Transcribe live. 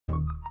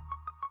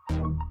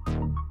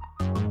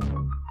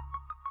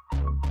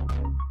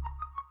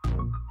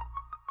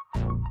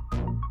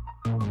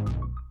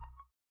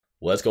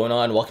What's going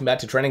on? Welcome back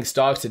to Trending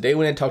Stocks. Today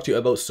we're going to talk to you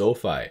about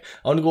SoFi. I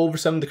want to go over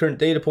some of the current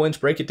data points,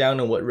 break it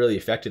down on what really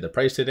affected the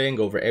price today, and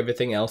go over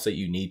everything else that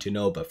you need to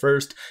know. But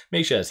first,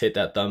 make sure to hit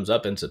that thumbs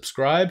up and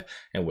subscribe.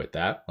 And with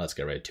that, let's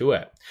get right to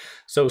it.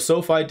 So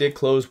SoFi did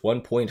close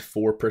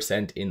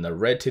 1.4% in the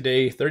red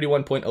today,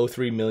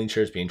 31.03 million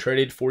shares being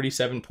traded,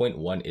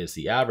 47.1 is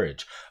the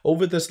average.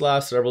 Over this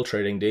last several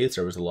trading days,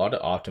 there was a lot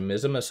of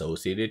optimism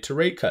associated to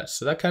rate cuts.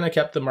 So that kind of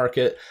kept the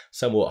market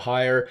somewhat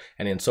higher.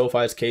 And in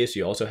SoFi's case,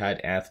 you also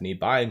had Anthony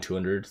buying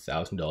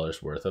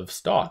 $200,000 worth of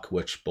stock,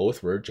 which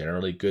both were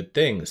generally good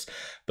things.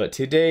 But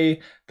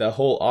today, the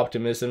whole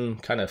optimism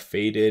kind of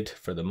faded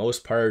for the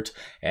most part.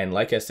 And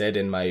like I said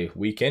in my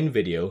weekend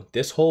video,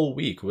 this whole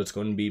week was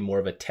going to be more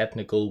of a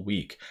technical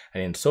week.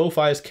 And in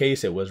SoFi's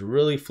case, it was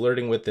really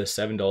flirting with this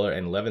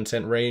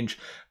 $7.11 range,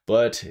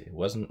 but it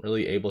wasn't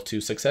really able to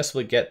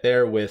successfully get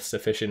there with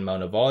sufficient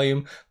amount of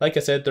volume. Like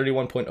I said,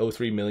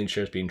 31.03 million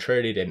shares being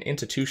traded, and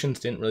institutions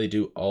didn't really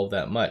do all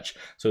that much.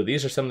 So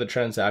these are some of the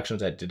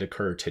transactions that did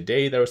occur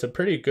today. There was a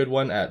pretty good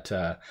one at,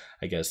 I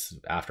guess,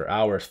 after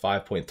hours,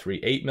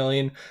 5.38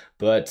 million,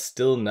 but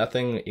still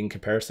nothing in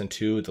comparison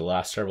to the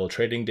last several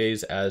trading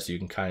days, as you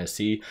can kind of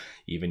see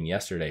even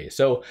yesterday.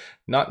 So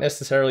not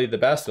necessarily the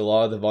best. A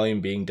lot of the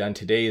volume being done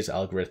today is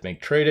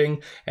algorithmic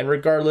trading, and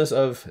regardless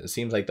of, it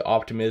seems like the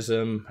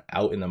optimism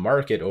out in the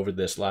market over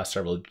this last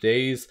several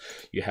days,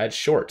 you had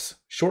shorts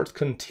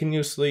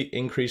continuously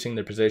increasing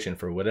their position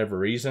for whatever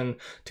reason.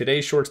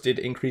 Today's shorts did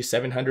increase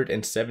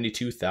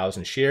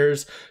 772,000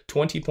 shares.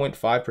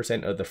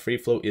 20.5% of the free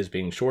float is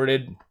being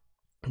shorted.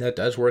 That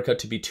does work out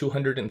to be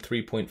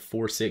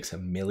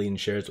 203.46 million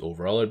shares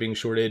overall are being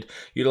shorted.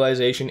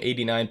 Utilization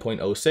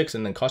 89.06,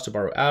 and then cost to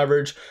borrow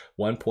average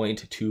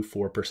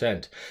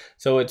 1.24%.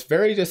 So it's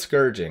very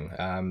discouraging.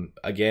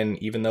 Again,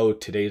 even though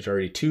today's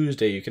already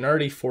Tuesday, you can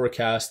already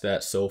forecast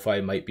that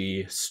SoFi might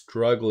be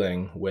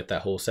struggling with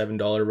that whole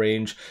 $7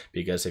 range,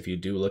 because if you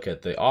do look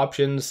at the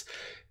options,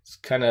 it's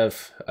kind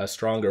of a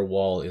stronger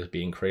wall is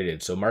being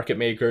created. So market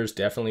makers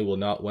definitely will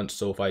not want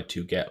SoFi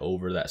to get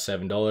over that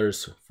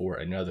 $7 for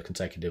another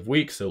consecutive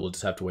week. So we'll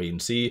just have to wait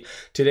and see.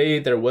 Today,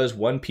 there was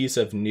one piece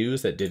of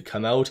news that did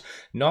come out,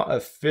 not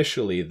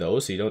officially though,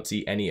 so you don't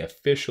see any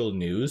official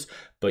news,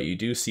 but you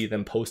do see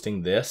them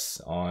posting this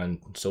on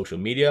social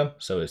media.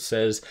 So it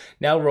says,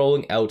 now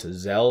rolling out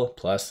Zelle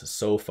plus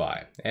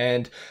SoFi.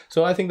 And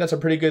so I think that's a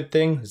pretty good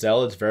thing.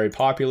 Zelle is very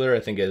popular.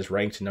 I think it is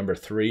ranked number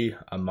 3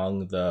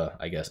 among the,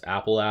 I guess,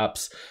 Apple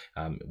apps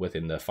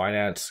within the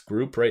finance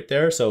group right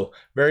there. So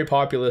very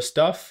popular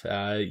stuff.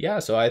 Yeah,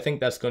 so I think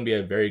that's going to be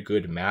a very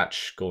good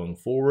match going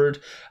forward.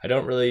 I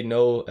don't really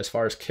know as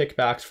far as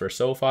kickbacks for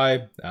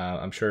SoFi.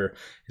 I'm sure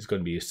it's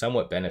going to be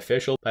somewhat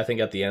beneficial. I think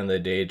at the end of the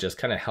day, it just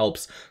kind of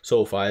helps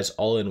SoFi's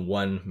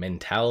all-in-one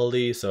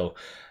mentality. So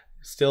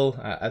still,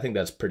 I think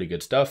that's pretty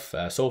good stuff.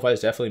 SoFi is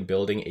definitely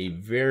building a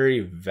very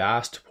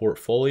vast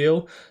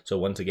portfolio. So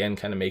once again,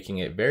 kind of making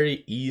it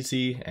very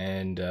easy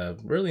and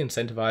really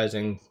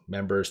incentivizing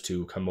members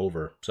to come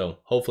over. So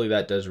hopefully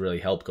that does really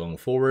help going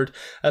forward.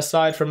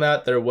 Aside from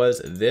that, there was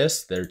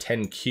their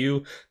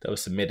 10Q that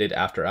was submitted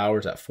after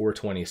hours at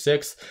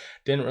 4:26.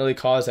 Didn't really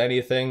cause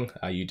anything.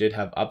 You did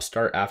have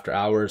Upstart after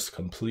hours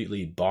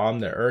completely bomb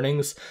their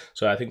earnings.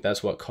 So I think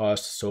that's what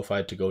caused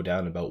SoFi to go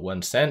down about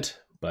 1 cent.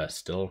 But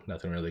still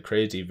nothing really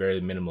crazy, very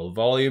minimal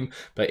volume.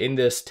 But in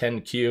this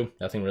 10Q,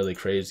 nothing really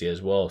crazy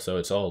as well. So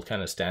it's all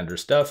kind of standard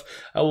stuff.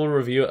 I will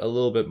review it a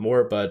little bit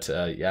more, but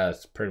yeah,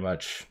 it's pretty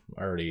much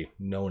already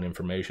known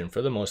information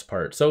for the most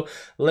part. So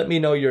let me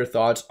know your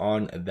thoughts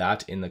on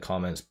that in the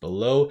comments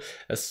below.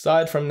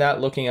 Aside from that,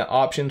 looking at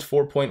options,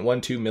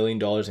 $4.12 million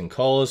in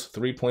calls,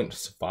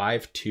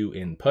 3.52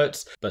 in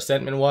puts. But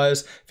sentiment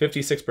wise,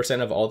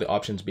 56% of all the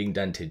options being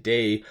done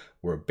today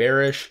were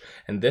bearish,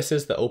 and this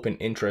is the open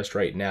interest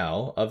right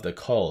now of the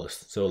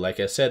calls. So like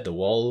I said, the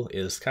wall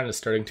is kind of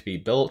starting to be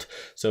built.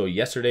 So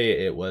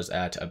yesterday it was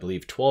at, I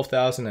believe,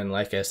 12,000, and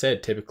like I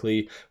said,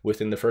 typically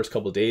within the first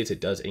couple of days it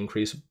does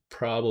increase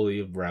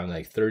probably around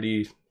like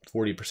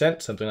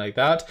 30-40%, something like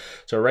that.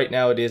 So right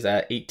now it is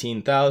at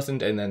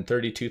 18,000 and then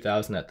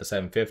 32,000 at the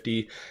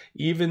 750.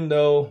 Even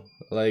though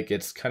like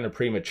it's kind of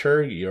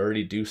premature, you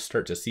already do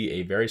start to see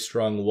a very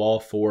strong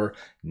wall for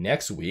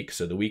next week.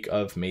 So the week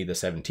of May the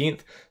 17th.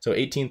 So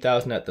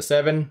 18,000 at the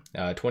 7,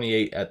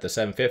 28 at the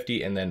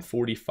 750, and then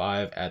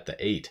 45 at the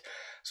 8.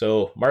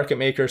 So market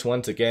makers,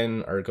 once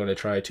again, are going to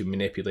try to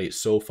manipulate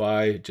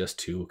SoFi just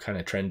to kind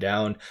of trend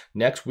down.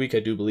 Next week,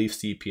 I do believe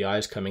CPI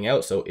is coming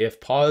out. So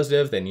if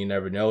positive, then you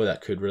never know,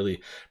 that could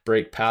really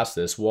break past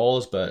this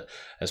walls. But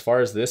as far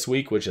as this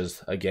week, which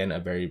is, again, a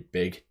very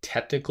big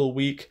technical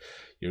week,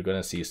 you're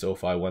going to see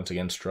SoFi once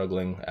again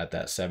struggling at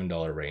that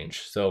 $7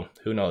 range. So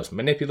who knows?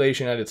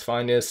 Manipulation at its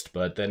finest.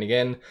 But then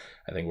again,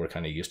 I think we're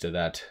kind of used to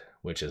that,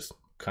 which is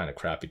kind of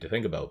crappy to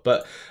think about.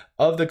 But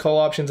of the call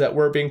options that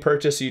were being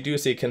purchased, you do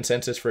see a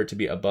consensus for it to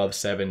be above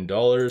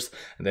 $7.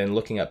 And then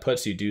looking at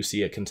puts, you do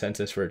see a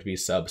consensus for it to be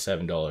sub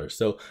 $7.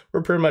 So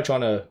we're pretty much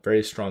on a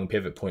very strong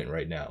pivot point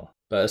right now.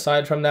 But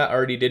aside from that, I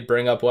already did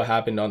bring up what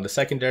happened on the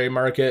secondary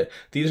market.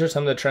 These are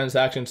some of the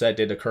transactions that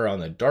did occur on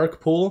the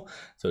dark pool.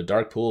 So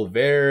dark pool,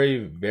 very,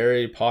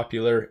 very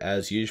popular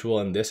as usual.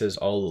 And this is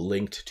all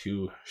linked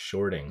to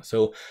shorting.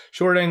 So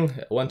shorting,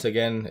 once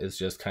again, is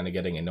just kind of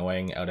getting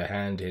annoying, out of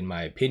hand in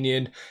my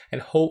opinion.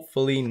 And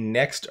hopefully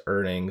next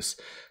earnings,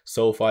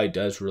 SoFi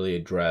does really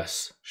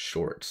address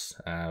shorts.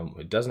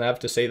 It doesn't have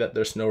to say that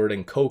they're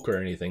snorting coke or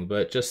anything,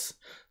 but just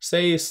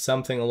say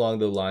something along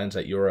the lines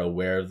that you're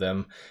aware of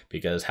them,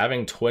 because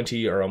having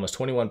 20 or almost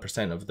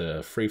 21% of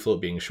the free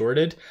float being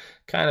shorted,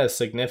 kind of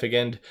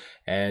significant,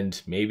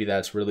 and maybe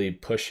that's really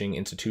pushing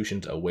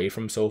institutions away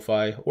from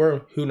SoFi,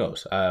 or who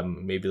knows,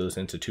 maybe those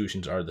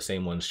institutions are the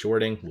same ones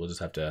shorting. We'll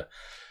just have to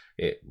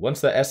once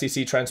the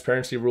SEC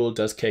transparency rule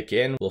does kick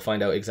in, we'll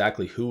find out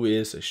exactly who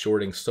is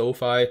shorting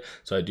SoFi.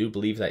 So I do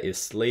believe that is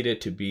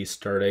slated to be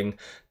starting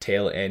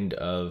tail end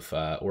of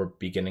or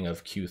beginning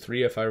of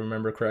Q3, if I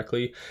remember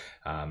correctly,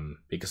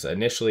 because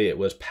initially it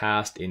was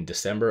passed in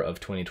December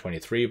of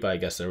 2023, but I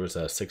guess there was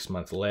a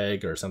 6-month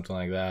lag or something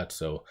like that.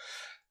 So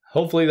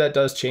hopefully that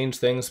does change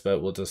things,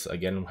 but we'll just,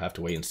 again, have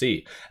to wait and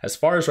see. As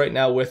far as right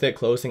now with it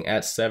closing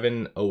at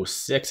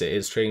 7.06, it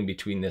is trading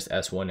between this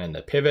S1 and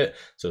the pivot.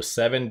 So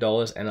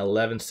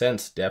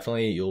 $7.11.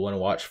 Definitely you'll want to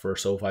watch for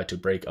SoFi to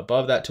break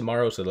above that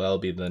tomorrow. So that'll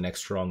be the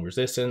next strong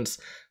resistance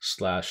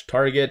 /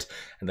 target.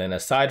 And then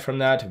aside from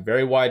that,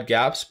 very wide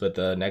gaps, but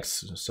the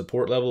next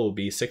support level will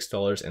be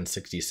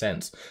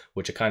 $6.60,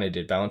 which it kind of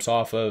did bounce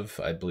off of.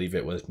 I believe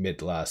it was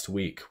mid last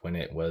week when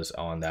it was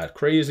on that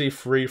crazy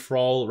free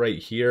fall right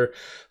here.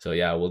 So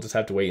yeah, we'll just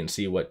have to wait and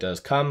see what does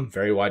come.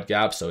 Very wide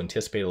gap, so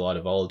anticipate a lot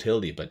of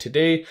volatility. But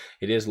today,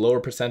 it is lower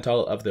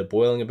percentile of the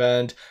Bollinger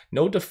Band.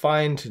 No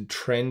defined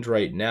trend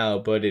right now,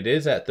 but it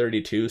is at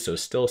 32, so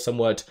still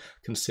somewhat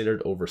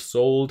considered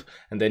oversold.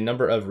 And the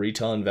number of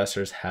retail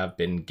investors have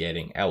been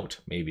getting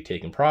out, maybe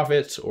taking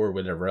profits or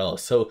whatever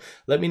else. So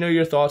let me know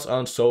your thoughts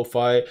on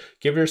SoFi.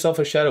 Give yourself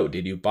a shout out.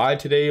 Did you buy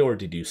today or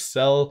did you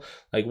sell?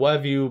 Like, what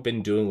have you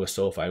been doing with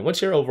SoFi? And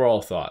what's your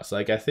overall thoughts?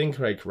 Like, I think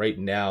like right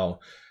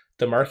now,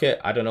 the market,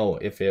 I don't know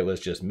if it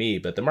was just me,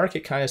 but the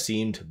market kind of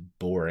seemed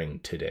boring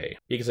today,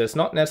 because it's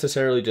not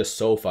necessarily just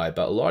SoFi,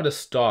 but a lot of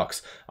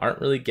stocks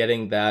aren't really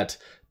getting that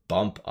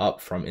bump up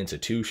from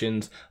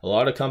institutions. A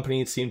lot of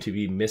companies seem to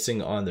be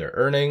missing on their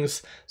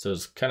earnings, so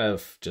it's kind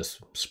of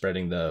just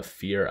spreading the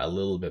fear a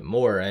little bit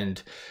more.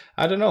 And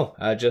I don't know,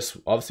 just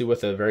obviously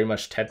with a very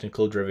much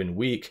technical driven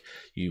week,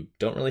 you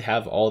don't really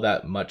have all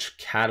that much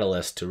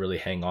catalyst to really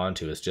hang on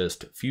to. It's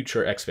just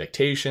future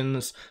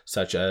expectations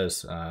such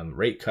as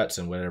rate cuts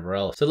and whatever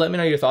else. So let me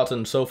know your thoughts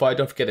on SoFi.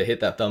 Don't forget to hit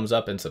that thumbs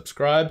up and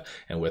subscribe.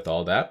 And with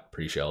all that,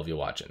 appreciate all of you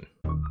watching.